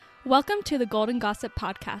Welcome to the Golden Gossip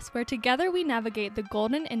Podcast, where together we navigate the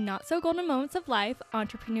golden and not so golden moments of life,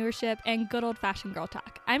 entrepreneurship, and good old-fashioned girl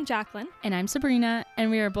talk. I'm Jacqueline. And I'm Sabrina,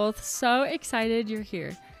 and we are both so excited you're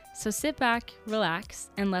here. So sit back,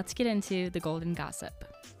 relax, and let's get into the Golden Gossip.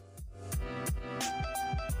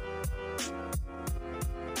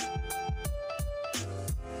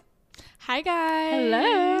 Hi guys.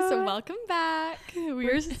 Hello. So welcome back.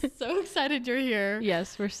 We're so excited you're here.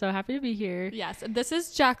 Yes, we're so happy to be here. Yes, this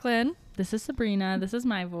is Jacqueline. This is Sabrina. This is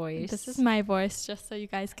my voice. This is my voice, just so you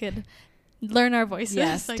guys could learn our voices.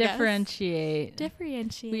 Yes, I guess. differentiate.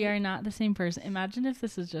 Differentiate. We are not the same person. Imagine if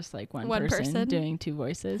this is just like one person doing two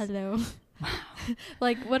voices. Hello. Wow.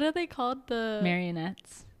 Like, what are they called? The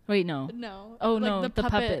marionettes. Wait, no. No. Oh, like no, the the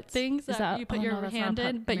puppet puppets. things that you put your hand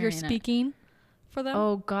in, but you're speaking for them.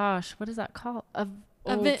 Oh gosh, what is that called?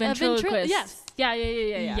 Ventriloquist. Yes. Yeah.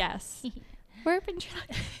 Yes. We're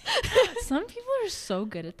ventriloquist. Some people are so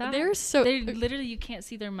good at that. They literally, you can't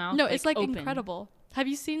see their mouth. No, it's like open. incredible. Have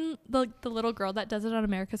you seen the little girl that does it on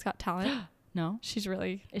America's Got Talent? No. Is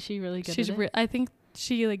she really good? I I think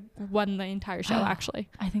she like won the entire show actually.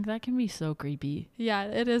 I think that can be so creepy. Yeah,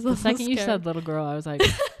 it is. The second you said little girl, I was like,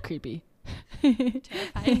 creepy.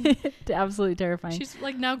 Terrifying. Absolutely terrifying. She's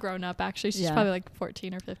like now grown up actually. She's probably like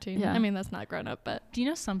 14 or 15. Yeah. I mean, that's not grown up, but do you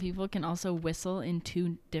know some people can also whistle in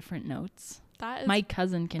two different notes? My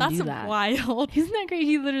cousin can do that. That's wild. Isn't that great?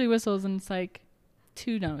 He literally whistles and it's like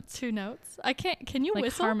two notes. I can't. Can you like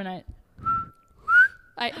whistle? Harmonize.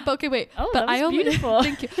 Okay, wait. Oh, but that was beautiful.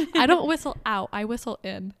 Thank you. I don't whistle out. I whistle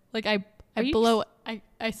in. Like I blow. I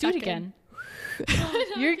do it again.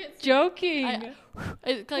 You're joking.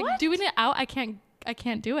 Like doing it out. I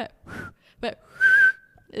can't do it. But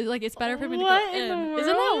it's better for me to what go in. The world?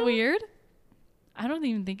 Isn't that weird? I don't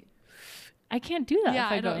even think I can't do that if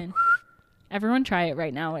I go in. Everyone try it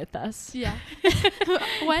right now with us. Yeah.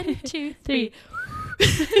 1, 2, 3.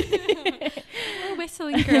 We're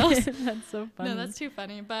whistling girls. That's so funny. No, that's too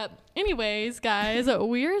funny. But anyways, guys,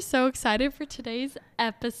 we're so excited for today's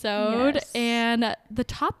episode. Yes. And the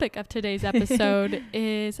topic of today's episode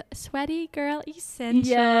is sweaty girl essentials.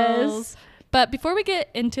 Yes. But before we get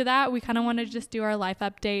into that, we kind of want to just do our life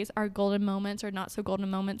updates, our golden moments or not so golden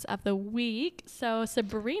moments of the week. So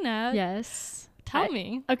Sabrina. Yes. Tell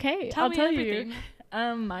me. Okay, I'll tell everything.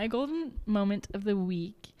 you. My golden moment of the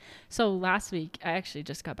week. So last week, I actually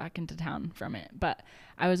just got back into town from it, but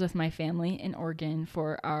I was with my family in Oregon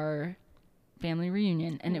for our family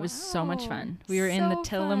reunion, and it was so much fun. We were in the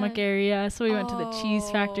Tillamook area, so we went to the cheese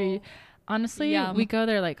factory. Honestly, we go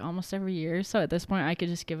there like almost every year, so at this point, I could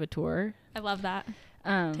just give a tour. I love that.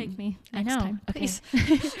 Take me next time, please.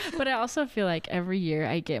 But I also feel like every year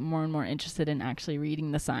I get more and more interested in actually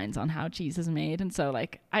reading the signs on how cheese is made, and so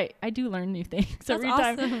like I do learn new things every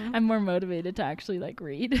time. I'm more motivated to actually like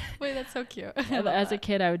read. Wait, that's so cute. As a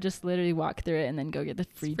kid, I would just literally walk through it and then go get the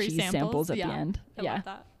free cheese samples at the end. I love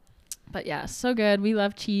that. But yeah, so good. We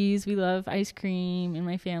love cheese. We love ice cream in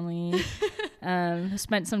my family.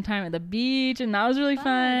 Spent some time at the beach, and that was really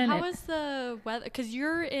fun. How was the weather? Because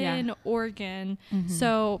you're in Oregon,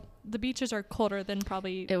 so the beaches are colder than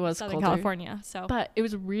probably Southern California. So, but it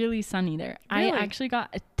was really sunny there. Really? I actually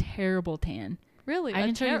got a terrible tan. Really? I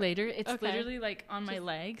can show you later. It's literally like on my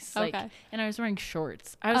legs. Like, and I was wearing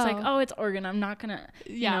shorts. I was like, oh, it's Oregon. I'm not gonna,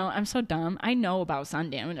 you know, I'm so dumb. I know about sun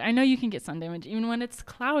damage. I know you can get sun damage even when it's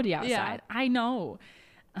cloudy outside. Yeah. I know.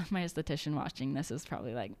 My esthetician watching this is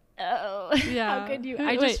probably like, oh, how could you?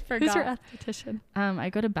 I just forgot. Who's your esthetician? I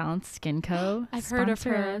go to Balance Skin Co. I've heard of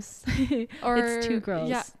her. It's two girls.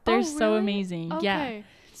 Yeah. They're so amazing. Okay. Yeah.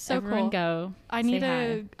 So everyone go.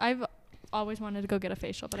 I've always wanted to go get a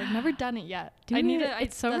facial, but I've never done it yet.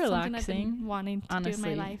 It's so that's relaxing. I've been wanting to do in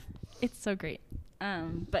my life. It's so great.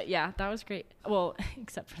 But yeah, that was great. Well,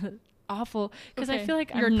 except for the awful, because I feel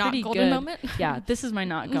like you're I'm not pretty golden good. Moment. Yeah, this is my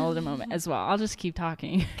not golden moment as well. I'll just keep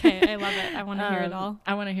talking. Okay, I love it. I want to hear it all.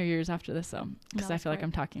 I want to hear yours after this though, because I feel like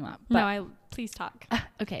I'm talking a lot. But please talk.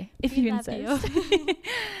 Okay, if you insist.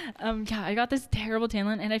 Yeah, I got this terrible tan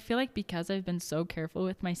line, and I feel like because I've been so careful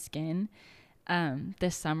with my skin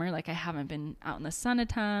this summer, like I haven't been out in the sun a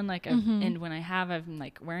ton, like and when I have, I've been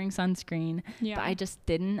like wearing sunscreen, but I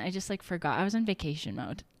just like forgot. I was in vacation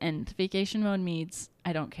mode, and vacation mode means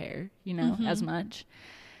I don't care, you know, as much.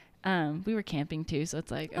 We were camping too, so it's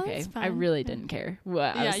like, okay, I really didn't care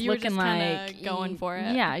what I was you looking were just like, going for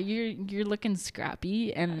it. Yeah, you're looking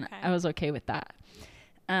scrappy, and I was okay with that.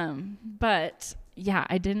 But yeah,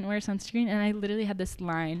 I didn't wear sunscreen, and I literally had this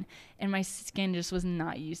line, and my skin just was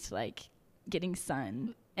not used to like getting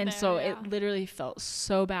sun, and so it literally felt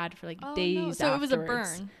so bad for like days. So afterwards. It was a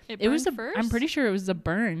burn. It was first? I'm pretty sure it was a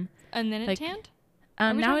burn, and then it tanned.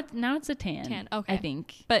 Now it's a tan. Okay. I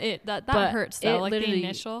think. But that hurts though. Like the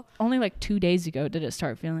initial. Only like 2 days ago did it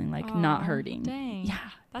start feeling like not hurting. Dang. Yeah.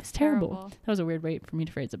 That's terrible. terrible. That was a weird way for me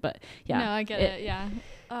to phrase it, but yeah. No, I get it. Yeah.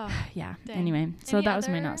 Oh. Yeah. Dang. Anyway, so Any that was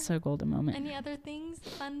my other- not so golden moment. Any other things?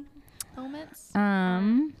 Fun moments?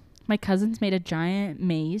 My cousins made a giant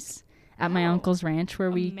maze at my uncle's ranch where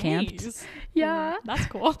we camped. Yeah. That's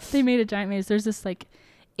cool. They made a giant maze. There's this like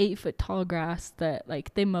 8-foot tall grass that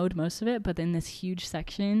like they mowed most of it, but then this huge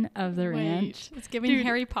section of the ranch. It's giving Dude,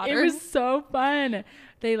 Harry Potter. It was so fun.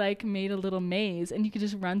 They like made a little maze and you could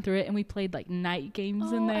just run through it, and we played like night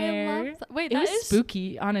games in there. I love that. Wait, it that was is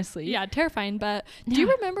spooky, honestly. Yeah, terrifying. But do you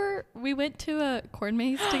remember we went to a corn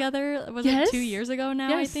maze together? Was it 2 years ago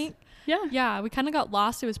now? I think. Yeah. Yeah, we kind of got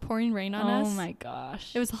lost. It was pouring rain on us. Oh my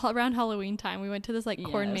gosh. It was around Halloween time. We went to this like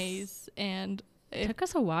corn maze, and it took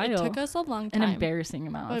us a while. It took us a long time. An embarrassing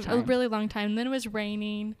amount of time. A really long time. And then it was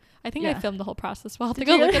raining. I think I filmed the whole process. We'll have to Did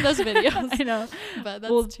go you? look at those videos. I know. But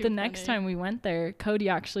that's well, too the next time we went there, Cody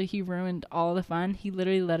actually, he ruined all the fun. He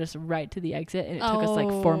literally led us right to the exit, and it took us like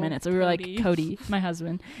 4 minutes. And we were like, Cody, my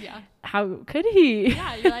husband. Yeah. How could he?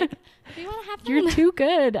 Yeah, you're like, do you want to have fun? You're too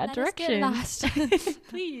good at Let directions. us get lost.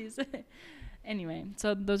 Please. Anyway,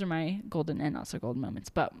 so those are my golden and not so golden moments.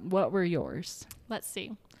 But what were yours? Let's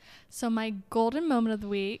see. So my golden moment of the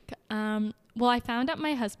week. Well, I found out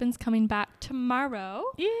my husband's coming back tomorrow.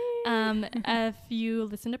 Yay. If you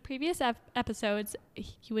listen to previous episodes,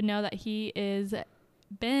 you would know that he is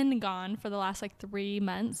been gone for the last like 3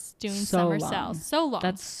 months doing summer sales. So long.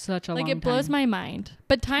 That's such a long time. Like it blows my mind.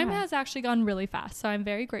 But time has actually gone really fast. So I'm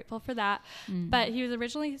very grateful for that. But he was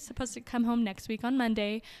originally supposed to come home next week on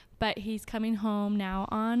Monday, but he's coming home now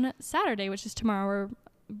on Saturday, which is tomorrow.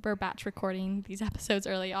 We're batch recording these episodes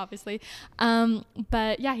early, obviously.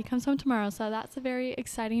 But yeah, he comes home tomorrow. So that's a very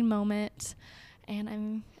exciting moment.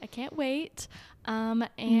 And I can't wait.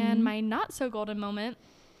 And my not so golden moment,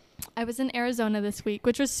 I was in Arizona this week,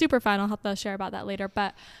 which was super fun. I'll have to share about that later.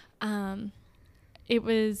 But I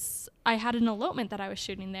had an elopement that I was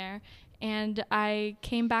shooting there, and I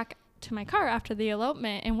came back to my car after the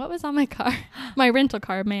elopement, and what was on my car? My rental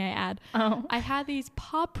car, may I add. Oh. I had these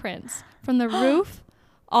paw prints from the roof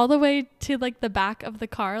all the way to like the back of the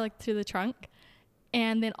car, like to the trunk,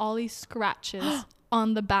 and then all these scratches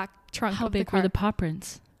on the back trunk How of the big car. were the paw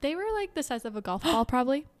prints? They were like the size of a golf ball,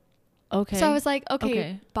 probably. Okay. So I was like,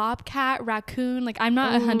 okay, bobcat, raccoon, like I'm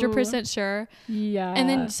not 100% sure. Yeah. And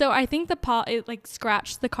then, so I think the paw, it like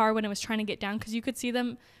scratched the car when it was trying to get down, because you could see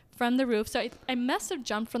them from the roof. So I must have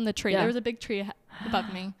jumped from the tree. Yeah. There was a big tree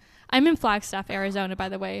above me. I'm in Flagstaff, Arizona, by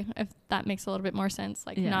the way, if that makes a little bit more sense.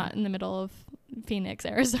 Like not in the middle of Phoenix,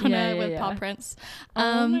 Arizona with paw prints.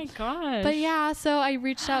 Oh my gosh. But yeah, so I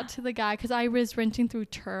reached out to the guy because I was renting through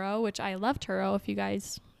Turo, which I love Turo. If you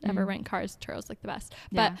guys ever rent cars, Turo's like the best.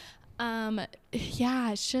 Yeah. But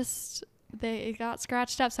it's just it got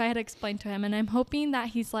scratched up, so I had to explain to him, and I'm hoping that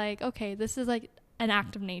he's like, okay, this is like an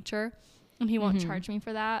act of nature, and he won't charge me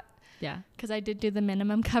for that. Yeah, because I did do the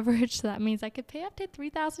minimum coverage, so that means I could pay up to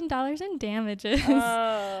 $3,000 in damages.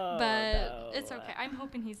 But it's okay. I'm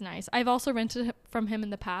hoping he's nice. I've also rented from him in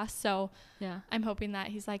the past, so yeah, I'm hoping that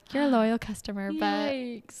he's like, you're a loyal customer.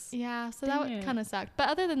 Yikes. But yeah, so that kind of sucked. But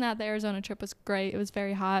other than that, the Arizona trip was great. It was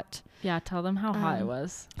very hot. Yeah, tell them how hot it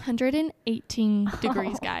was. 118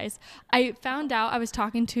 degrees, guys. I found out, I was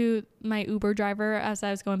talking to my Uber driver as I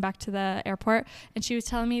was going back to the airport, and she was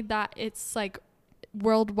telling me that it's like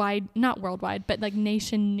not worldwide, but like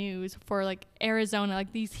nation news for like Arizona,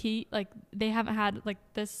 like these heat, like they haven't had like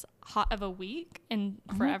this hot of a week in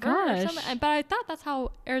forever or something. But I thought that's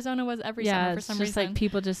how Arizona was every summer for some reason. Yeah, it's just like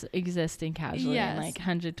people just existing casually in like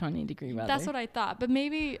 120 degree weather. That's what I thought, but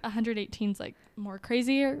maybe 118 is like more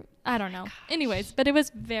crazier. I don't know. Anyways, but it was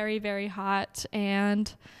very, very hot,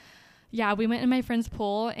 and yeah, we went in my friend's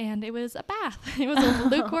pool, and it was a bath. It was a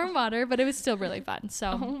lukewarm water, but it was still really fun. So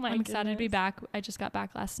I'm excited to be back. I just got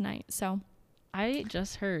back last night. So I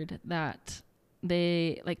just heard that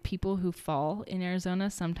they like people who fall in Arizona,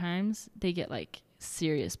 sometimes they get like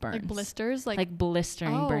serious burns, like blisters, like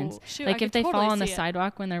blistering burns. Shoot, like if they fall on the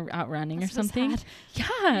sidewalk when they're out running or something.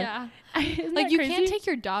 Yeah. Like you can't take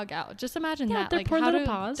your dog out. Just imagine that. Like how do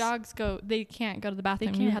dogs go? They can't go to the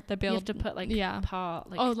bathroom. You have to build. You have to put like paw,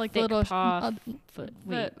 like like little paw, foot.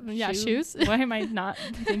 Shoes. Why am I not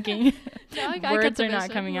thinking? Words are not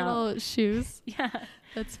coming out. Shoes. Yeah,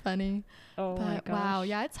 that's funny. Oh my gosh. Wow.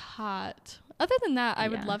 Yeah, it's hot. Other than that, I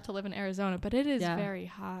would love to live in Arizona, but it is very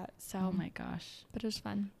hot. So, oh my gosh. But it was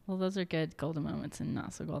fun. Well, those are good golden moments and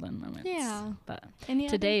not so golden moments. Yeah. But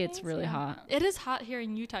today it's really hot. It is hot here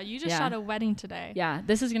in Utah. You just shot a wedding today. Yeah.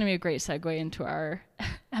 This is going to be a great segue into our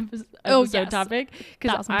episode topic,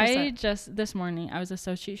 because 1000%. I just this morning I was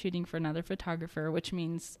associate shooting for another photographer, which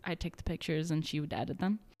means I take the pictures and she would edit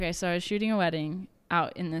them. Okay, so I was shooting a wedding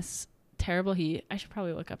out in this terrible heat. I should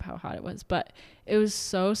probably look up how hot it was, but it was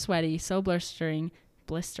so sweaty, so blistering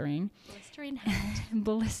hot.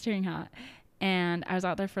 blistering hot. And I was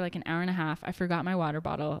out there for like an hour and a half. I forgot my water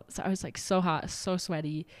bottle, so I was like so hot, so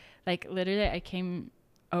sweaty. Like literally I came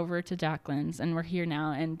over to Jacqueline's and we're here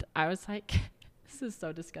now, and I was like this is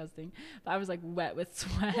so disgusting, but I was like wet with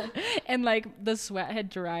sweat and like the sweat had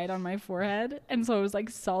dried on my forehead, and so it was like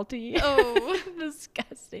salty. Oh,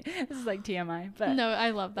 disgusting. This is like TMI, but no,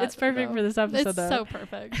 I love that. it's perfect for this episode. It's so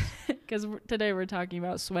perfect. Because today we're talking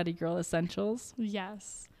about sweaty girl essentials.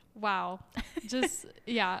 Yes. Wow. Just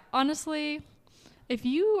yeah, honestly, if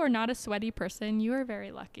you are not a sweaty person, you are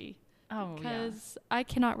very lucky. Oh, because I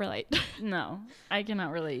cannot relate. No, I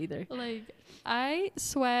cannot relate either. Like, I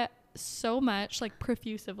sweat so much, like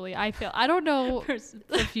profusively. I feel, I don't know.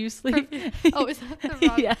 Profusely. Oh, is that the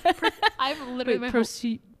wrong? Yeah. I've literally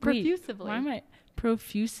profusively. Why am I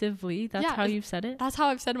profusively? That's how you've said it. That's how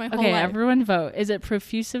I've said it my whole Okay, life. everyone vote. Is it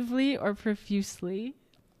profusively or profusely?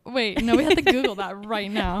 Wait, no, we have to Google that right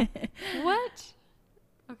now. What?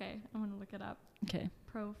 Okay, I'm gonna look it up. Okay.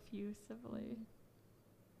 Profusively.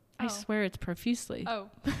 I swear it's profusely. Oh.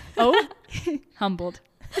 Oh? Humbled.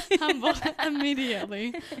 Humbled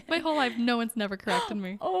immediately. My whole life, no one's never corrected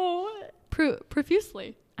me. Oh.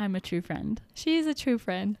 Profusely. I'm a true friend. She's a true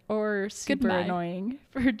friend. Or super Goodbye. Annoying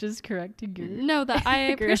for just correcting your... No, that I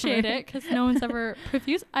appreciate grammar. it, because no one's ever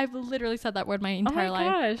profuse. I've literally said that word my entire life.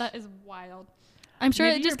 Gosh. That is wild. I'm sure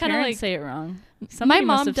Maybe it just your kind of parents like say it wrong. my Somebody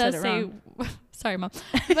must mom have said does it say. wrong. Sorry, mom.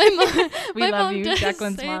 My mom. We my love mom you, does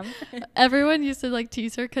Jacqueline's say- mom. Everyone used to like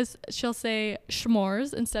tease her because she'll say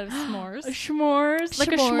schmores instead of s'mores. S'mores, like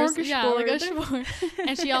a S'mores, smorgasbord. yeah, like a s'more.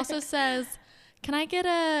 And she also says, "Can I get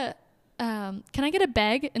a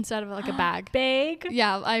bag instead of like a bag?" Bag.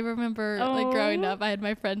 Yeah, I remember like growing up, I had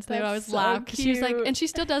my friends they would always laugh because she was like, and she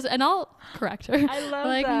still does it, and I'll correct her. I love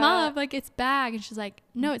like, that. Mom, like it's bag, and she's like,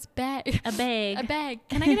 no, it's bag. A bag. A bag.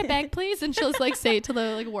 Can I get a bag, please? And she'll just like say it to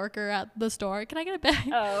the like worker at the store. Can I get a bag?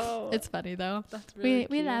 Oh, It's funny though. that's really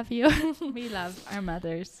We cute. love you. We love our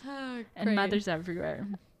mothers Oh, and great. mothers everywhere.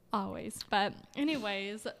 Always. But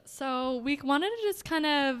anyways, so we wanted to just kind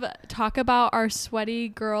of talk about our sweaty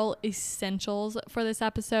girl essentials for this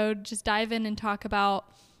episode. Just dive in and talk about,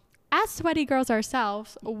 as sweaty girls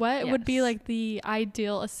ourselves, what would be Yes. like the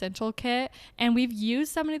ideal essential kit. And we've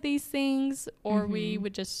used some of these things, or we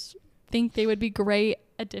would just think they would be great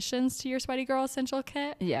additions to your sweaty girl essential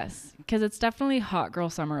kit. Yes, because it's definitely hot girl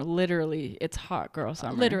summer. Literally, it's hot girl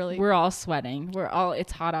summer. Literally. We're all sweating.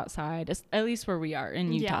 It's hot outside, at least where we are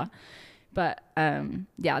in Utah. Yeah. But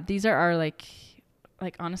yeah, these are our like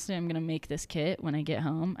honestly, I'm gonna make this kit when I get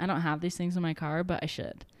home. I don't have these things in my car, but I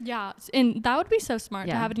should. Yeah. And that would be so smart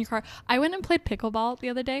to Yeah. have in your car. I went and played pickleball the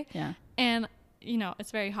other day, Yeah. and you know,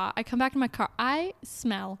 it's very hot. I come back in my car. I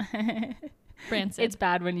smell rancid. It's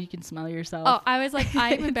bad when you can smell yourself. Oh, I was like,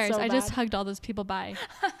 I'm It's embarrassed. so I just bad. hugged all those people bye.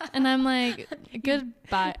 And I'm like,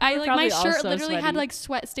 goodbye. I We're like, my probably all shirt so literally had sweaty. like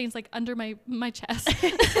sweat stains like under my chest.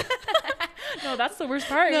 No, that's the worst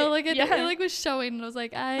part. No, like it Yeah. like was showing, and I was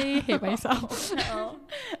like, I hate myself. No.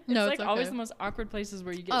 No, it's it's like always okay. the most awkward places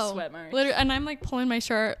where you get Oh, sweat marks. literally, and I'm like pulling my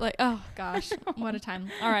shirt, like, oh gosh, what a time.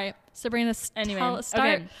 All right, Sabrina, Anyway,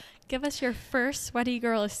 start. okay. Give us your first sweaty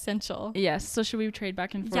girl essential. Yes. So should we trade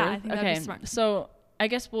back and forth? Yeah, I think that'd be okay. smart. So I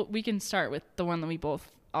guess we can start with the one that we both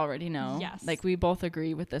already know. Yes. Like we both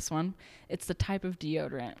agree with this one. It's the type of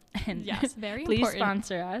deodorant. And Yes, very please important.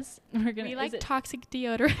 sponsor us. We're gonna. We is like it- toxic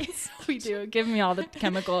deodorants. we do. Give me all the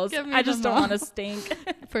chemicals. Give me I just them don't all. want to stink.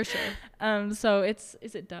 For sure. So is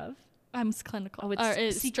it Dove? Clinical. Oh, it's or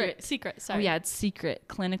it's Secret. Secret. Sorry. Oh yeah, it's Secret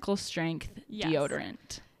clinical strength Yes.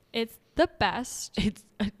 deodorant. It's the best. It's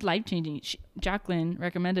life changing. Jacqueline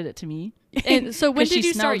recommended it to me. And so when 'Cause did she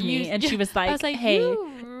you start smelled me using? and she was I like, was like, "Hey."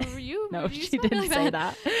 you No, you she smell didn't like say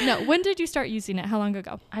that. No, when did you start using it? How long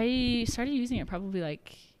ago? I started using it probably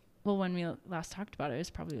when we last talked about it, it was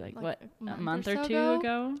probably like a month or so two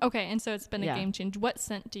ago. Okay, and so it's been Yeah. a game change. What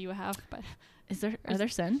scent do you have? But Are there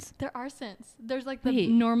scents? there are scents. There's like the Wait.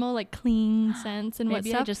 normal like clean scents and what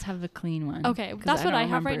Maybe I stuff. just have the clean one. Okay, 'cause that's what don't I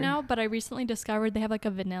have right remember. now. But I recently discovered they have like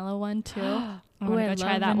a vanilla one too. I Ooh, want I to go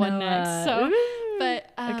try love that one vanilla. next. So, Ooh.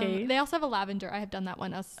 but Okay. they also have a lavender. I have done that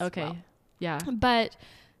one as Okay. well. Yeah. But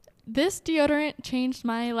this deodorant changed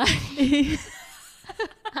my life.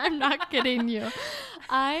 I'm not kidding you.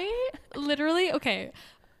 I literally,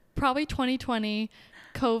 probably 2020,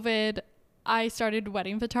 COVID, I started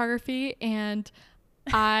wedding photography, and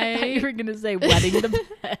I thought you I were gonna say wetting the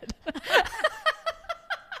bed.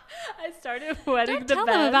 started wetting Don't the tell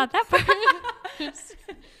bed. them about that part.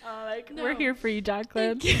 No. We're here for you,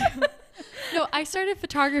 Jacqueline. No, I started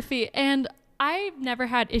photography and I've never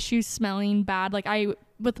had issues smelling bad. Like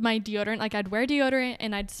with my deodorant, like I'd wear deodorant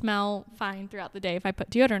and I'd smell fine throughout the day if I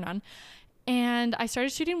put deodorant on. And I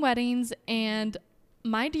started shooting weddings and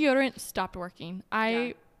my deodorant stopped working.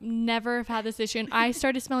 I never have had this issue and I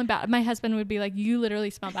started smelling bad. My husband would be like, you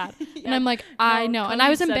literally smell bad. And I'm like, I know. And I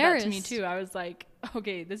was embarrassed. That to me too. I was like,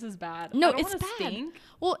 okay, this is bad. No, I don't it's bad. Stink.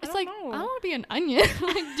 Well, it's like, know. I don't want to be an onion.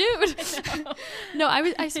 Like, dude. No,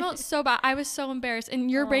 I smelled so bad. I was so embarrassed. And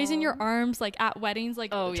you're raising your arms like at weddings, like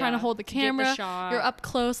trying to hold the camera. You're up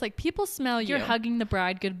close. Like people smell you. You're hugging the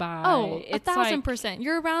bride goodbye. Oh, it's 1,000%.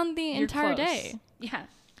 You're around the entire day. Yeah.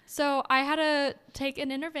 So I had to take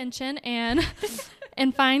an intervention and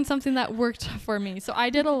find something that worked for me. So I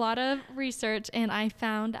did a lot of research and I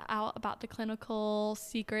found out about the Clinical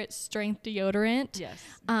Secret Strength deodorant. Yes.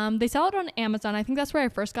 They sell it on Amazon. I think that's where I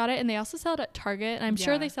first got it. And they also sell it at Target. And I'm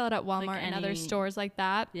sure they sell it at Walmart and other stores like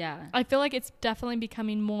that. Yeah. I feel like it's definitely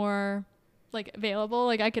becoming more like available.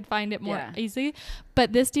 Like I could find it more easy.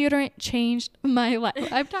 But this deodorant changed my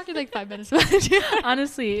life. I've talked in like 5 minutes about it.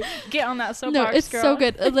 Honestly, get on that soapbox, No, it's girl. so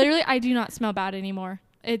good. Literally, I do not smell bad anymore.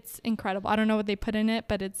 It's incredible. I don't know what they put in it,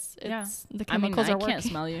 but it's the chemicals are working. I can't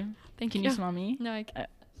smell you. Can you smell me? No, I can't.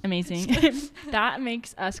 Amazing. That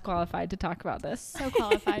makes us qualified to talk about this. So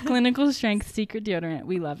qualified. Clinical Strength Secret Deodorant.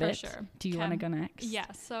 We love it. For sure. Do you want to go next?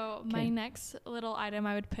 Yeah. So my next little item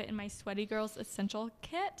I would put in my Sweaty Girls Essential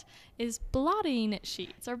Kit is blotting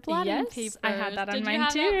sheets or blotting paper. I had that on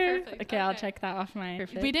mine too. Okay, I'll check that off mine.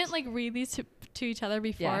 Perfect. We didn't like read these to each other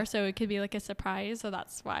before, so it could be like a surprise. So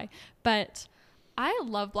that's why. But I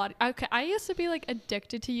love blotting. Okay, I used to be like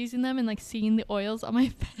addicted to using them and like seeing the oils on my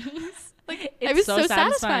face. Like it was so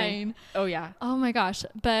satisfying. Oh yeah. Oh my gosh.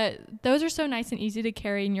 But those are so nice and easy to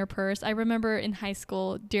carry in your purse. I remember in high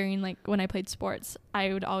school during like when I played sports,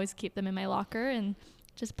 I would always keep them in my locker and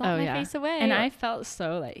just blot my face away. And I felt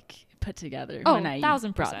so like put together when I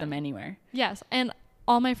 1,000%. brought them anywhere. Yes. And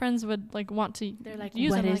all my friends would like want to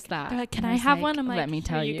use them. What is that? They're like, can I have one? I'm like, let me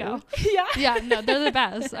tell you. Go. Yeah. Yeah, no, they're the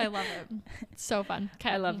best. I love it. It's so fun.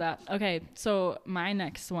 I love that. Okay, so my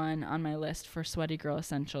next one on my list for Sweaty Girl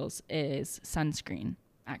Essentials is sunscreen,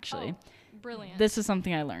 actually. Oh, brilliant. This is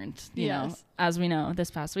something I learned, you know, as we know, this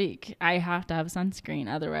past week. I have to have sunscreen,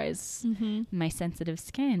 otherwise my sensitive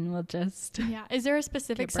skin will just Is there a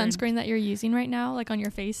specific sunscreen that you're using right now, like on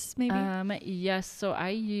your face maybe? Yes, so I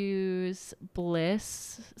use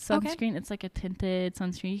Bliss sunscreen. Okay. It's like a tinted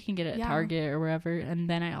sunscreen. You can get it at Target or wherever. And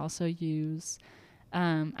then I also use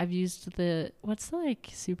I've used what's the like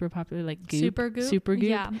super popular like Goop? Super Goop.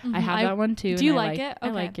 Yeah. Mm-hmm. I have that one too. Do you like it? Okay.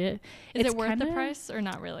 I like it. Is it worth the price or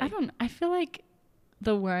not really? I feel like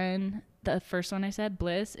the first one I said,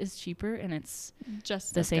 Bliss, is cheaper and it's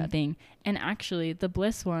just the same thing. And actually the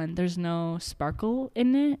Bliss one, there's no sparkle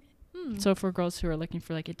in it. So for girls who are looking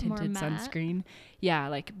for like a tinted sunscreen,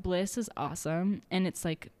 like Bliss is awesome and it's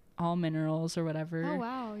like all minerals or whatever. Oh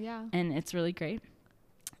wow, yeah. And it's really great.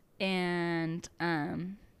 And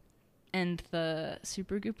the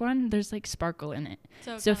Super Goop one, there's like sparkle in it.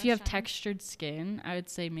 So if you have textured skin, I would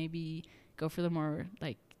say maybe go for the more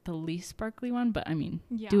like the least sparkly one, but I mean,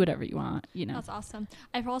 do whatever you want, you know. That's awesome.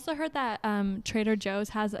 I've also heard that Trader Joe's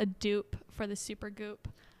has a dupe for the Super Goop.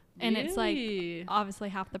 And it's like obviously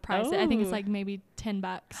half the price. I think it's like maybe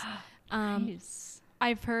 $10. Nice.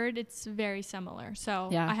 I've heard it's very similar. So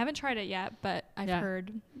I haven't tried it yet, but I've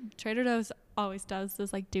heard Trader Joe's always does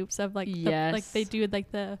those like dupes of like like they do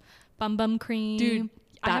like the bum cream. Dude,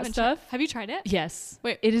 that stuff. Have you tried it? Yes.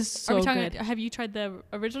 Wait, it is so good. Have you tried the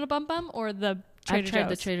original bum or the Trader Joe's? I've tried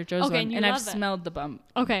the Trader Joe's one, and I've smelled the bum.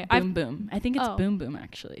 Okay, boom. I think it's boom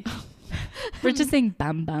actually. We're just saying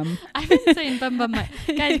bum. I've been saying bum.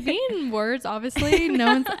 Guys, being words, obviously, no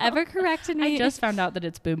one's ever corrected me. I just found out that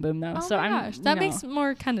it's boom though. Oh so my gosh, that makes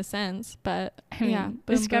more kind of sense. But I mean,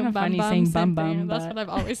 it's kind of funny saying bum. That's what I've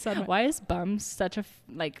always said. Why is bum such a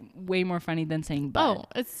way more funny than saying butt? Oh,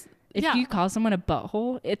 it's. If you call someone a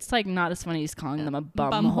butthole, it's like not as funny as calling them a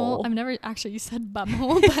bumhole. I've never actually said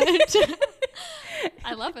bumhole, but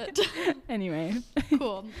I love it. Anyway.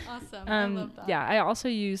 Cool. Awesome. I love that. Yeah, I also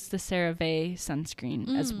use the CeraVe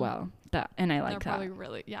sunscreen as well. And I like that. Probably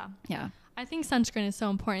really, Yeah. I think sunscreen is so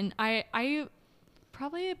important. I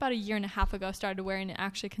probably about a year and a half ago started wearing it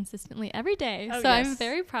actually consistently every day. So I'm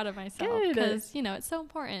very proud of myself because, it's so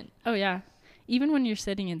important. Oh, yeah. Even when you're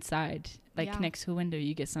sitting inside, next to a window,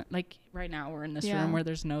 you get sun. Like right now, we're in this room where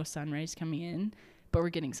there's no sun rays coming in, but we're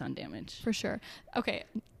getting sun damage. For sure. Okay.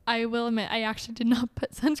 I will admit, I actually did not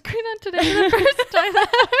put sunscreen on today for the first time.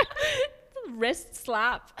 Wrist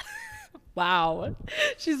slap. Wow.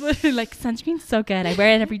 She's literally like, sunscreen's so good. I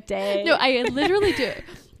wear it every day. No, I literally do.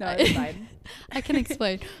 No, it's fine. I can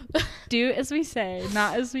explain. Do as we say,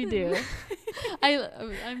 not as we do.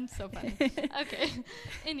 I'm so funny. Okay.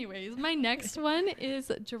 Anyways, my next one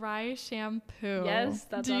is dry shampoo. Yes,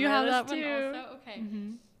 that's Do on you my have list that too. one also? Okay.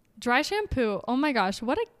 Mm-hmm. Dry shampoo. Oh my gosh,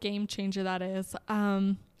 what a game changer that is.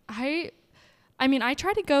 I mean, I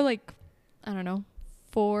try to go like, I don't know,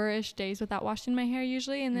 4-ish days without washing my hair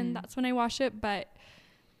usually, and then that's when I wash it. But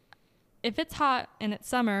if it's hot and it's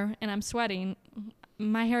summer and I'm sweating,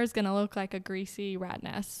 my hair is gonna look like a greasy rat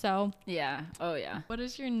nest. So Yeah. Oh yeah. what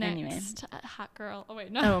is your next hot girl? Oh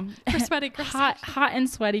wait, no, Oh, for sweaty girls. hot and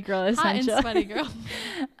sweaty girl essential. Hot and sweaty girl.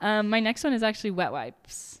 My next one is actually wet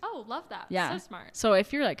wipes. Oh, love that. Yeah. So smart. So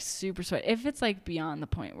if you're like super sweaty, if it's like beyond the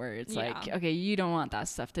point where it's like, okay, you don't want that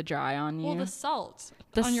stuff to dry on you. Well, the salt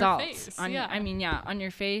The on salt your face. on yeah. I mean, yeah, on your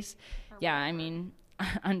face. Yeah, I mean,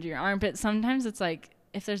 under your armpit. Sometimes it's like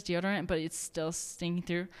if there's deodorant, but it's still stinking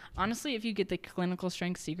through. Honestly, if you get the clinical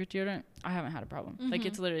strength secret deodorant, I haven't had a problem. Like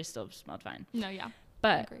it's literally still smelled fine. No, yeah.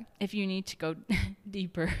 But if you need to go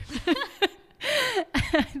deeper,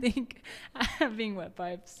 I think having wet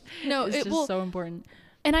wipes is just so important.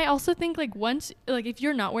 And I also think like once, like if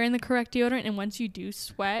you're not wearing the correct deodorant and once you do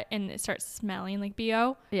sweat and it starts smelling like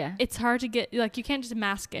BO, Yeah. it's hard to get, like you can't just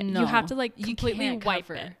mask it. No. You have to like You completely can't wipe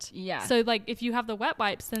cover. it. Yeah. So like if you have the wet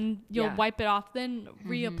wipes, then you'll Yeah. wipe it off, then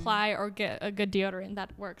reapply or get a good deodorant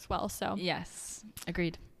that works well. So Yes.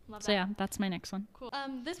 Agreed. love So that. yeah, that's my next one. Cool.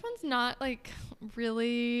 This one's not like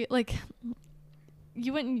really like,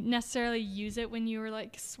 you wouldn't necessarily use it when you were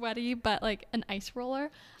like sweaty, but like an ice roller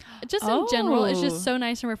just in general is just so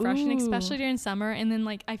nice and refreshing, especially during summer. And then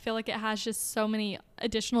like I feel like it has just so many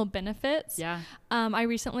additional benefits. Yeah. I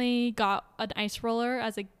recently got an ice roller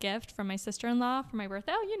as a gift from my sister-in-law for my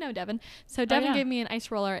birthday. Oh, you know Devin. So Devin gave me an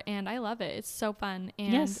ice roller and I love it. It's so fun,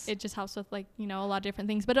 and it just helps with like, you know, a lot of different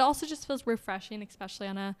things, but it also just feels refreshing, especially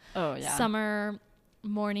on a summer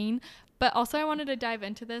morning. But also I wanted to dive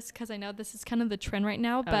into this because I know this is kind of the trend right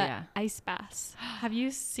now, but ice baths. Have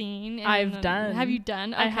you seen? I've done. Have you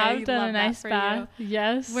done? Okay, I have done an ice bath.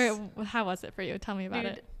 Yes. How was it for you? Tell me about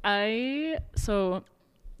it. So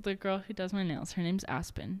the girl who does my nails, her name's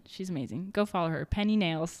Aspen. She's amazing. Go follow her. Penny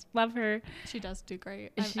Nails. Love her. She does do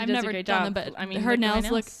great. She I've does never a great done job. them, but I mean, her look at my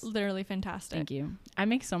nails look literally fantastic. Thank you. I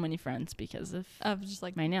make so many friends because of just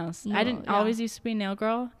like my nails. No, I didn't always used to be a nail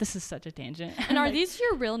girl. This is such a tangent. And are these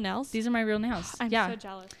your real nails? These are my real nails. I'm so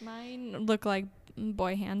jealous. Mine look like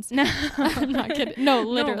boy hands. No. I'm not kidding. No,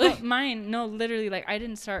 literally. Literally, like I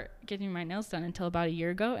didn't start getting my nails done until about a year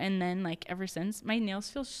ago, and then like ever since, my nails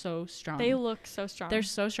feel so strong. They look so strong. They're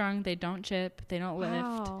so strong. They don't chip. They don't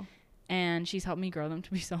lift. And she's helped me grow them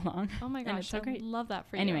to be so long. Oh my gosh, and it's so great. Love that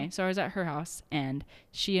for you. Anyway, so I was at her house, and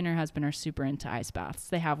she and her husband are super into ice baths.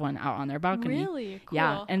 They have one out on their balcony. Really? Cool.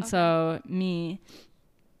 Yeah. And so me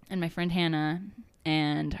and my friend Hannah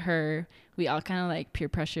and her, we all kind of like peer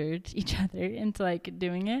pressured each other into like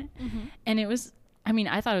doing it. And it was, I mean,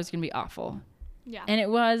 I thought it was going to be awful. Yeah. And it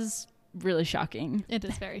was really shocking. It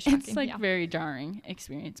is very shocking. It's like very jarring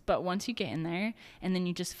experience. But once you get in there and then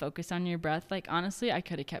you just focus on your breath, like honestly, I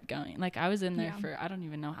could have kept going. Like I was in there for, I don't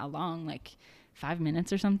even know how long, like 5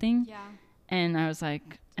 minutes or something. Yeah. And I was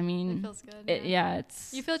like, I mean, it feels good.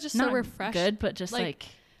 It's you feel just not so refreshed. Good, but just like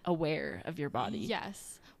aware of your body.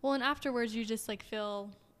 Yes. Well, and afterwards you just like feel,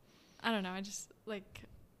 I don't know, I just like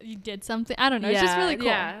you did something. I don't know. It's just really cool.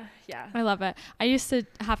 Yeah. I love it. I used to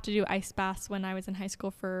have to do ice baths when I was in high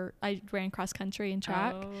school I ran cross country and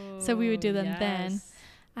track. So we would do them then.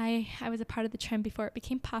 I was a part of the trend before it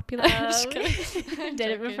became popular. I'm just kidding. Did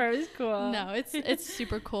it before it was cool. No, it's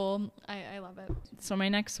super cool. I love it. So my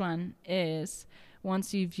next one is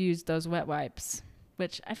once you've used those wet wipes,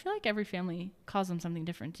 which I feel like every family calls them something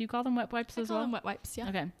different. Do you call them wet wipes as well? I call them wet wipes, yeah.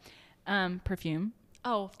 Okay. Perfume.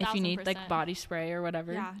 Oh, 1000%. If you need like body spray or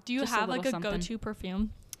whatever. Yeah. Do you have like a go-to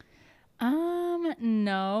perfume?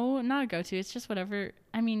 No, not a go-to. It's just whatever.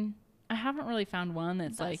 I mean, I haven't really found one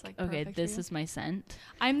that's like okay, this is my scent.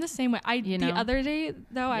 I'm the same way. The other day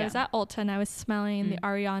though, I was at Ulta and I was smelling the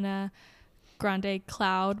Ariana Grande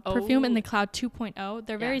Cloud perfume and the Cloud 2.0.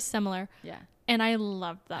 They're very similar. Yeah. And I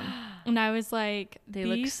loved them. And I was like, they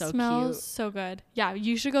look so smells cute. so good. Yeah,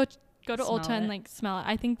 you should go to Ulta and it. like smell it.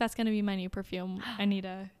 I think that's gonna be my new perfume. I need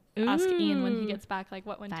to ask Ian when he gets back, like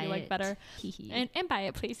what one do you like better, and buy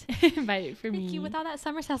it, please. Buy it for me. Thank you. With all that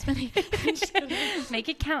summer sales money, make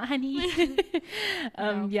it count, honey.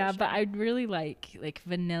 No, yeah, sure. but I'd really like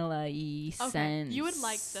vanilla-y scents. You would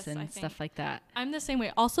like this, and I think. stuff like that. I'm the same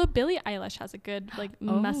way. Also, Billie Eilish has a good like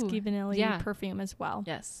musky vanilla perfume as well.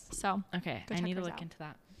 Yes. So okay, I need to look into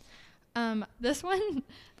that. This one,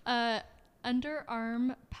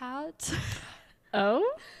 underarm pads.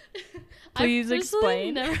 Oh, please I've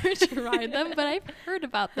explain. Never tried them, but I've heard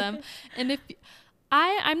about them. And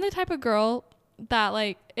I'm the type of girl that,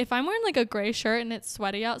 like, if I'm wearing like a gray shirt and it's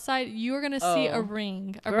sweaty outside, you are gonna see a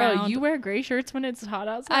ring around. Girl, you wear gray shirts when it's hot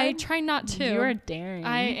outside? I try not to. You are daring.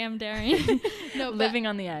 I am daring. No, living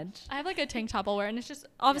on the edge. I have like a tank top I'll wear, and it's just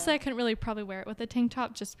obviously I couldn't really probably wear it with a tank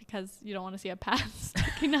top just because you don't want to see a pad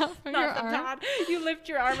sticking out from your arm. Pad. You lift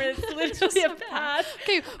your arm and it's literally a pad.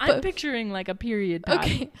 Okay, I'm picturing like a period pad.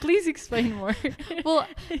 Okay. Please explain more. Well,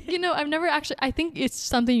 I've never actually. I think it's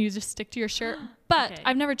something you just stick to your shirt, but Okay.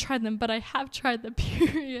 I've never tried them. But I have tried the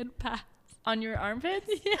period pads. On your armpits?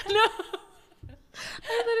 Yeah. No.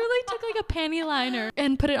 I literally took like a panty liner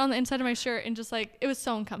and put it on the inside of my shirt and just like it was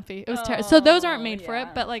so uncomfy. It was terrible. So those aren't made for it,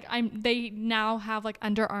 but like they now have like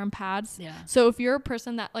underarm pads. Yeah. So if you're a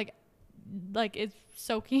person that like is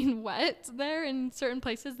soaking wet there in certain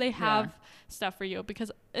places, they have stuff for you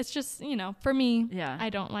because it's just, for me, I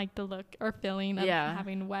don't like the look or feeling of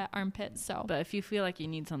having wet armpits. So but if you feel like you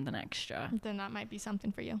need something extra, then that might be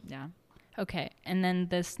something for you. Yeah. Okay, and then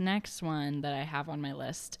this next one that I have on my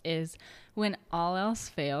list is when all else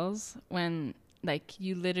fails, when like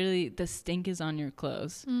you literally, the stink is on your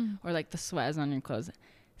clothes or like the sweat is on your clothes.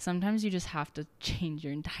 Sometimes you just have to change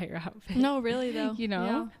your entire outfit. No, really though.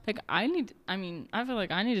 Like I feel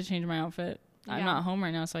like I need to change my outfit. Yeah. I'm not home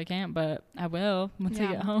right now, so I can't, but I will once I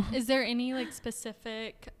get home. Is there any like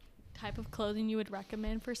specific type of clothing you would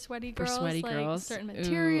recommend for sweaty girls? For sweaty girls? Certain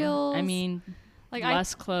materials? I mean, like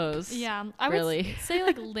less clothes. Yeah. I would say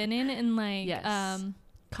like linen and like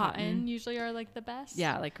cotton usually are like the best.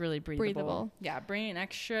 Yeah, like really breathable. Yeah, bring an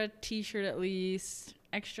extra t-shirt at least,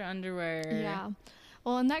 extra underwear. Yeah.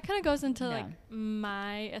 Well, and that kind of goes into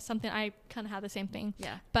like something I kind of had the same thing.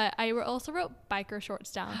 Yeah. But I also wrote biker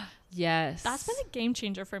shorts down. Yes. That's been a game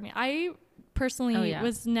changer for me. I personally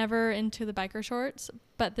was never into the biker shorts,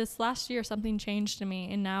 but this last year something changed to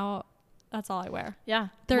me, and now that's all I wear. Yeah.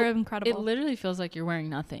 They're incredible. It literally feels like you're wearing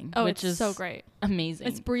nothing. Oh, which is so great. Amazing.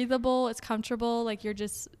 It's breathable. It's comfortable. Like you're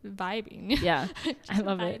just vibing. Yeah. I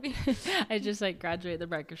love it. I just like graduate the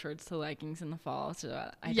biker shorts to leggings in the fall so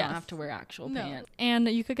that I don't have to wear actual pants. And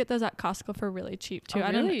you could get those at Costco for really cheap too. Oh,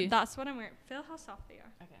 really? That's what I'm wearing. Feel how soft they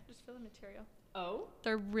are. Okay. Just feel the material. Oh.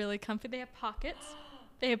 They're really comfy. They have pockets.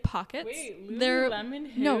 Wait,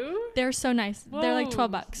 Lululemon who? No, they're so nice. Whoa. They're like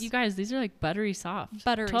 $12. You guys, these are like buttery soft.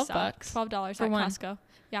 $12 at Costco.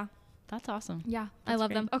 Yeah. That's awesome. Yeah, I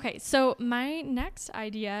love them. Okay, so my next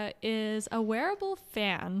idea is a wearable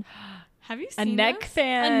fan. Have you seen a neck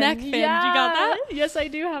fan? A neck fan. Yeah. You got that? Yes, I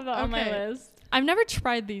do have that on my list. I've never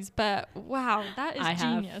tried these, but wow, that is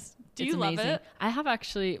genius. Do you love it? I have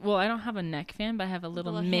actually. Well, I don't have a neck fan, but I have a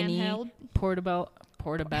little mini portable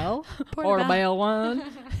one.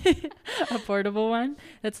 A portable one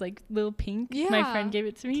that's like little pink. Yeah, my friend gave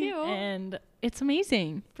it to me. Cute. And it's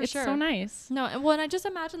amazing. It's so nice. No, and I just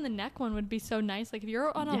imagine the neck one would be so nice. Like if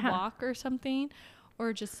you're on a walk or something,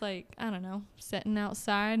 or just like, I don't know, sitting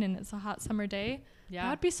outside and it's a hot summer day. Yeah. That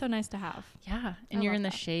would be so nice to have. Yeah. And you're in the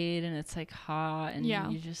shade and it's like hot and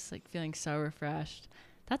you're just like feeling so refreshed.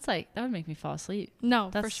 That would make me fall asleep. No,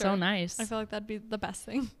 that's for sure. So nice. I feel like that'd be the best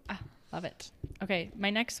thing. Love it. Okay, my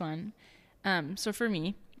next one. So for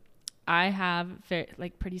me, I have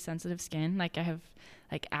pretty sensitive skin. Like I have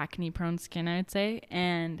like acne prone skin, I would say.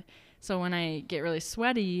 And so when I get really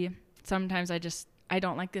sweaty, sometimes I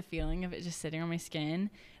don't like the feeling of it just sitting on my skin.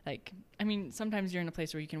 Like, I mean, sometimes you're in a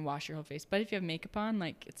place where you can wash your whole face, but if you have makeup on,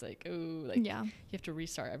 like it's like, you have to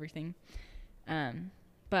restart everything.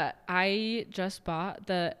 But I just bought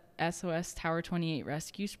the SOS Tower 28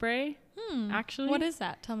 Rescue Spray. Actually, what is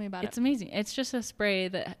that? Tell me about it. It's amazing. It's just a spray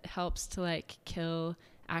that helps to like kill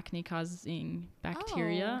acne causing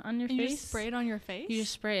bacteria on your face. You just spray it on your face? You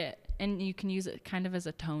just spray it and you can use it kind of as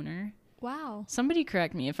a toner. Wow. Somebody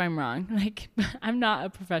correct me if I'm wrong. Like, I'm not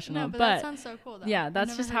a professional, no, but that sounds so cool though. Yeah,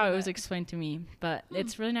 that's just how it was explained to me. But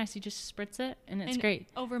it's really nice. You just spritz it and it's great.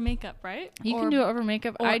 Over makeup, right? You can do it over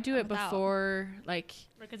makeup. I do it before, like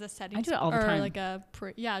as a setting. I do it all the time. Or like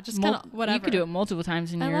just kind of whatever. You could do it multiple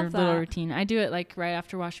times in your little routine. I do it like right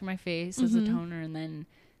after washing my face as a toner, and then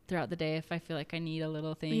throughout the day if I feel like I need a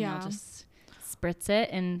little thing, I'll just spritz it.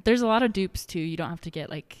 And there's a lot of dupes too. You don't have to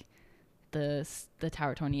get like the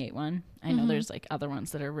Tower 28 one. I know there's like other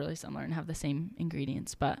ones that are really similar and have the same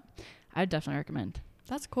ingredients, but I would definitely recommend.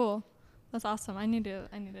 That's cool. That's awesome. I need to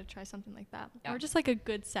try something like that. Or just like a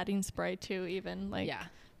good setting spray too, even like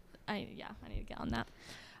I need to get on that.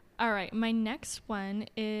 All right, my next one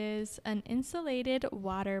is an insulated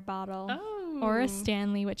water bottle. Oh, or a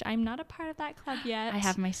Stanley, which I'm not a part of that club yet. I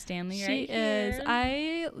have my Stanley she right is. here.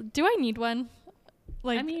 I need one?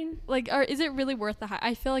 Like, I mean, like, or is it really worth the hype?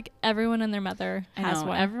 I feel like everyone and their mother has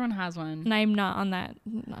one. Everyone has one. And I'm not on that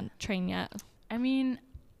train yet. I mean,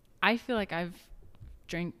 I feel like I've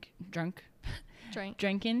drinking.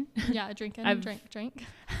 Yeah, drinking. Drink.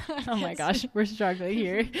 Oh my gosh, we're struggling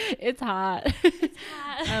here. It's hot. It's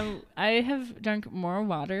hot. I have drunk more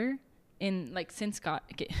water since wow,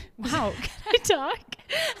 can I talk?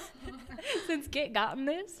 Since gotten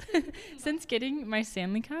this, since getting my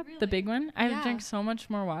Stanley Cup, the big one, I've drank so much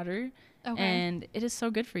more water. Okay. And it is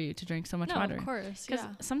so good for you to drink so much water. Of course. Because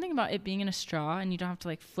something about it being in a straw and you don't have to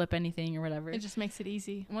like flip anything or whatever. It just makes it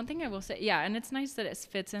easy. One thing I will say, and it's nice that it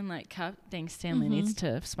fits in like cup. Dang, Stanley needs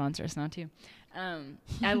to sponsor us now too.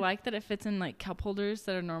 I like that it fits in like cup holders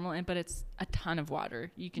that are normal, but it's a ton of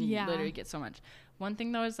water. You can literally get so much. One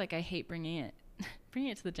thing though is like I hate bringing it.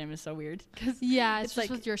 Bringing it to the gym is so weird because it's just like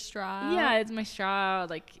with your straw. Yeah, it's my straw,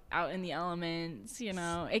 like out in the elements. You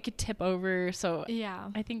know, it could tip over. So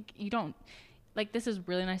I think you don't like. This is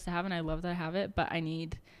really nice to have, and I love that I have it. But I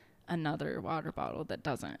need another water bottle that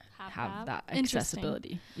doesn't have that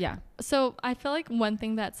accessibility. Yeah. So I feel like one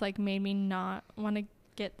thing that's like made me not want to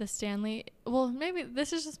get the Stanley. Well, maybe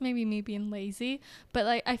this is just maybe me being lazy, but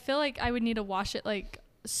like I feel like I would need to wash it like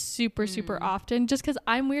super often just because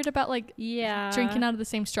I'm weird about like drinking out of the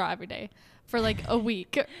same straw every day for like a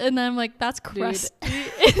week, and I'm like, that's crusty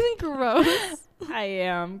and gross. I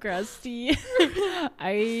am crusty.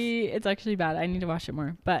 It's actually bad. I need to wash it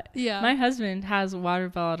more. But my husband has water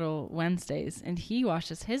bottle Wednesdays, and he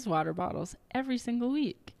washes his water bottles every single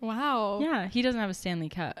week. Wow. Yeah, he doesn't have a Stanley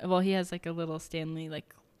cup. Well, he has like a little Stanley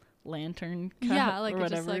like lantern cup like or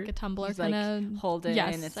whatever. Just like a tumbler kind of hold it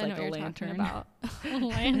and it's like a lantern. About.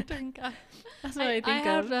 Lantern cup. That's what I think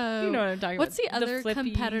of. You know what I'm talking what's about. What's the other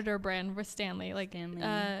competitor brand with Stanley? Like Stanley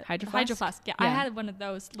Hydro Flask. Yeah, I had one of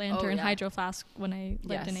those lantern Hydro Flask when I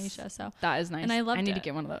lived in Asia. So that is nice. And I loved it. I need to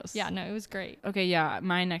get one of those. Yeah, no, it was great. Okay,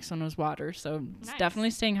 my next one was water, so it's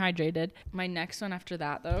definitely staying hydrated. My next one after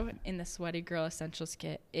that though, in the Sweaty Girl Essentials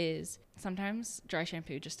kit, is sometimes dry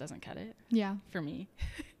shampoo just doesn't cut it. Yeah. For me.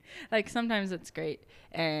 Like sometimes it's great,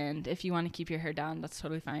 and if you want to keep your hair down, that's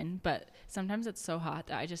totally fine, but sometimes it's so hot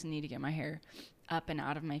that I just need to get my hair up and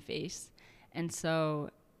out of my face. And so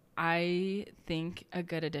I think a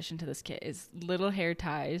good addition to this kit is little hair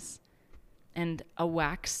ties and a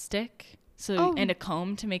wax stick and a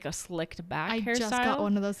comb to make a slicked back hairstyle. I just got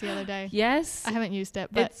one of those the other day. Yes, I haven't used it,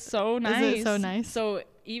 but it's so nice. Is it so nice? So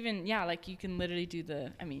even like you can literally do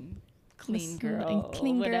clean girl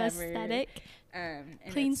aesthetic.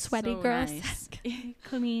 Clean sweaty so girl nice.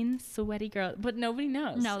 Clean sweaty girl, but nobody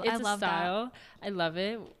knows. No, it's I love style. That. I love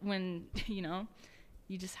it when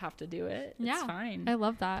you just have to do it. It's fine. I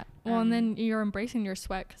love that. Well, and then you're embracing your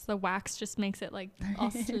sweat because the wax just makes it like all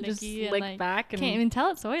slicky just and slick back and can't even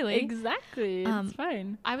tell it's oily. Exactly. It's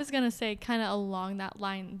fine. I was gonna say kind of along that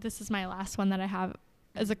line. This is my last one that I have.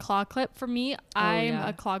 As a claw clip for me, I'm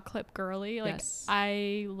a claw clip girly. Like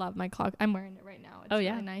I love my claw. I'm wearing it right now. It's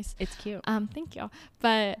really nice. It's cute. Thank you.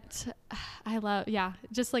 But I love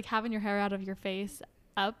just like having your hair out of your face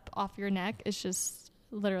up off your neck is just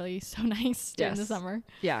literally so nice during the summer.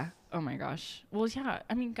 Yeah. Oh my gosh. Well, yeah.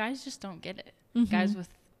 I mean, guys just don't get it. Guys with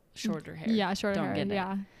shorter hair. Yeah, shorter hair. Don't get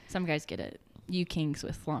it. Some guys get it. You kings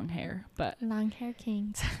with long hair, but long hair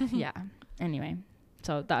kings. Yeah. Anyway.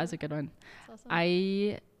 So that is a good one.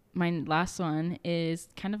 Awesome. My last one is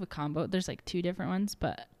kind of a combo. There's like 2 different ones,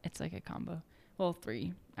 but it's like a combo. Well,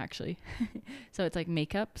 3 actually. So it's like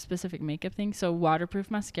specific makeup thing. So waterproof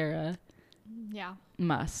mascara. Yeah.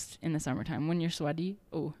 Must in the summertime when you're sweaty.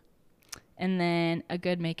 Oh. And then a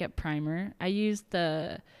good makeup primer. I use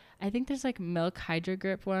I think there's like Milk Hydro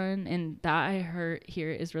Grip one, and that I heard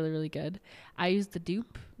here is really, really good. I use the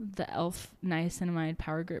dupe, the e.l.f. Niacinamide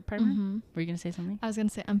Power Grip Primer. Were you going to say something? I was going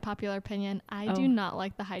to say unpopular opinion. I do not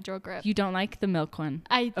like the Hydro Grip. You don't like the Milk one?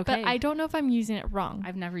 But I don't know if I'm using it wrong.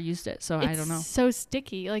 I've never used it, so I don't know. It's so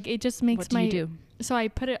sticky. Like it just makes What do you do? So I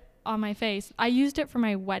put it on my face. I used it for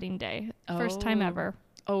my wedding day. First time ever.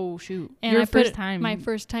 Oh, shoot. And Your first time. My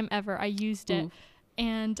first time ever. I used it.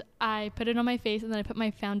 And I put it on my face, and then I put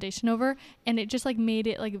my foundation over, and it just like made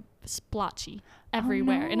it like splotchy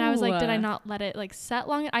everywhere. And I was like, did I not let it like set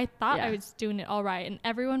long? I thought I was doing it all right, and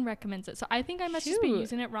everyone recommends it. So I think I must just be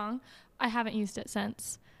using it wrong. I haven't used it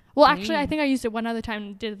since. Well, actually, I think I used it one other time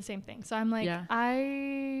and did the same thing. So I'm like,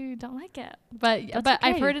 I don't like it, but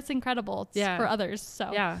I've heard it's incredible for others.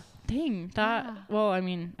 So dang that. Well, I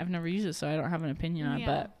mean, I've never used it, so I don't have an opinion on it,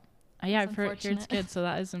 but I've heard it's good. So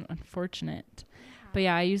that is unfortunate. But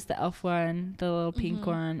yeah, I use the e.l.f. one, the little pink Mm-hmm.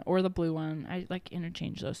 one, or the blue one. I like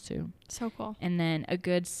interchange those two. So cool. And then a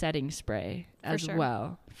good setting spray as sure.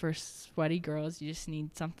 well. For sweaty girls, you just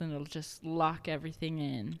need something that'll just lock everything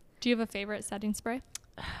in. Do you have a favorite setting spray?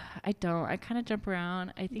 I don't. I kind of jump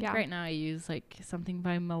around. I think Yeah. right now I use like something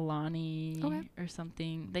by Milani Okay. or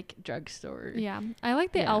something like drugstore. Yeah. I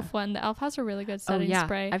like the Yeah. e.l.f. one. The e.l.f. has a really good Oh setting yeah,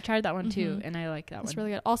 spray. I've tried that one too, Mhm. and I like that It's one.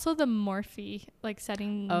 really good. Also the Morphe like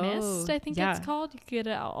setting mist, I think yeah. it's called. You can get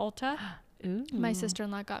it at Ulta. Ooh, My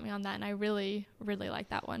sister-in-law got me on that, and I really, really like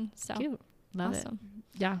that one. So cute. Love awesome.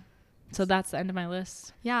 it. Yeah. So that's the end of my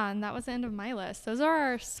list. Yeah, and that was the end of my list. Those are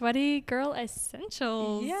our sweaty girl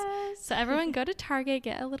essentials. Yes. So everyone go to Target,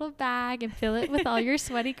 get a little bag, and fill it with all your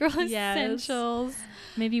sweaty girl Yes. essentials.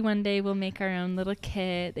 Maybe one day we'll make our own little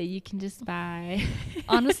kit that you can just buy.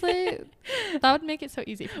 Honestly, that would make it so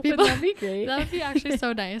easy for people. Wouldn't that be great? That would be actually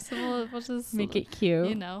so nice. We'll just Make it cute.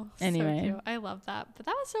 You know, Anyway. so cute. I love that. But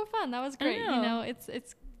that was so fun. That was I great. You know. know,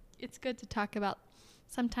 it's good to talk about.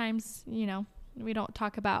 Sometimes, you know, we don't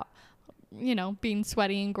talk about, you know, being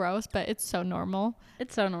sweaty and gross, but it's so normal.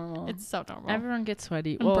 It's so normal. It's so normal. Everyone gets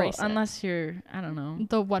sweaty. Embrace well, it. unless you're, I don't know,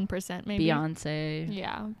 The 1% maybe. Beyonce.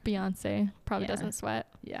 Yeah, Beyonce probably Yeah. doesn't sweat.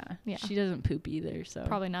 Yeah. Yeah. She doesn't poop either. So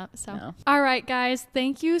Probably not. So, No. all right, guys,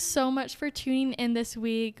 thank you so much for tuning in this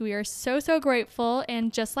week. We are so, so grateful.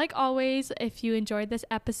 And just like always, if you enjoyed this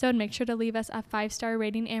episode, make sure to leave us a 5-star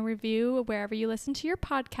rating and review wherever you listen to your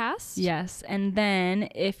podcast. Yes. And then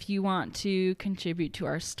if you want to contribute to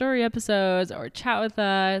our story episodes or chat with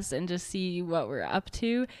us and just see what we're up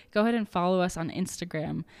to, go ahead and follow us on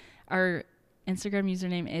Instagram. Our Instagram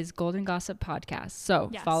username is Golden Gossip Podcast. So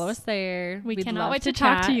Yes. follow us there. We We'd cannot love wait to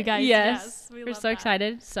talk to chat. you guys. Yes. Yes, we We're love so that.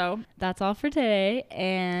 excited. So that's all for today.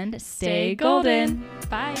 And Stay golden.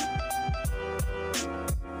 Bye.